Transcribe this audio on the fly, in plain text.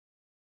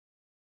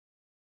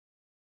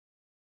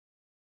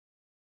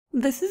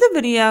This is a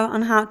video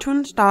on how to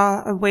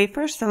install a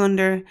wafer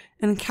cylinder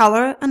in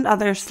Keller and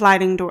other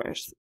sliding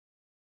doors.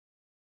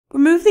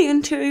 Remove the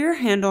interior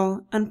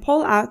handle and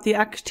pull out the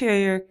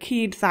exterior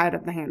keyed side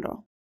of the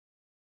handle.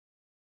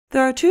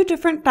 There are two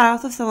different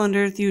styles of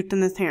cylinders used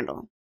in this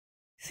handle: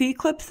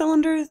 C-clip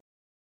cylinders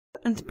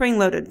and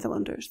spring-loaded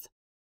cylinders.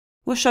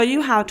 We'll show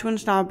you how to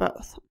install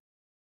both.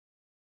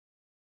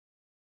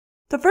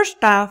 The first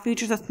style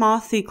features a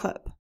small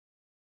C-clip.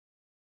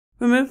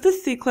 Remove the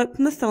C-clip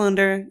from the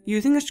cylinder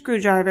using a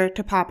screwdriver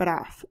to pop it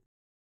off.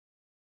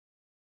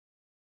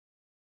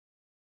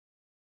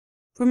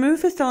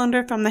 Remove the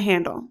cylinder from the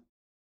handle.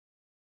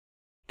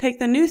 Take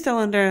the new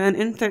cylinder and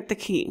insert the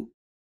key.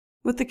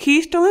 With the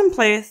key still in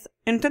place,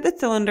 insert the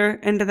cylinder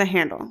into the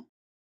handle.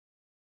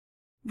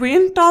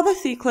 Reinstall the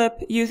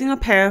C-clip using a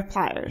pair of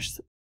pliers.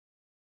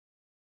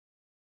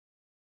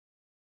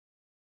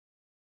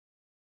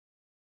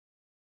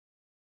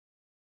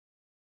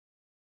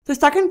 The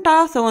second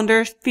style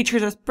cylinder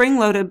features a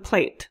spring-loaded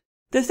plate.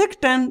 This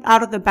extends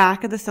out of the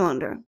back of the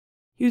cylinder.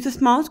 Use a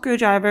small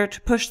screwdriver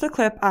to push the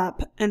clip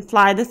up and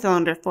slide the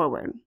cylinder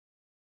forward.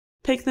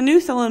 Take the new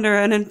cylinder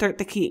and insert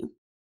the key.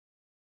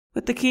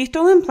 With the key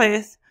still in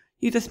place,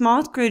 use a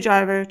small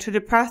screwdriver to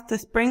depress the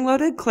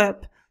spring-loaded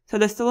clip so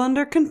the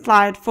cylinder can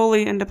slide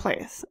fully into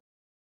place.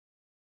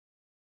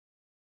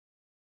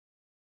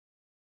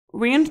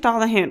 Reinstall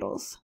the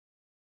handles.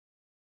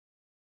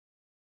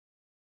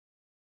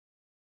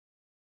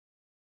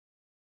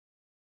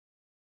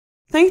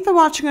 Thanks for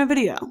watching our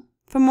video.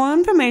 For more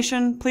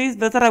information, please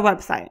visit our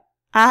website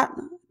at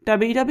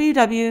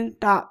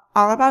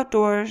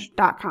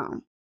www.allaboutdoors.com.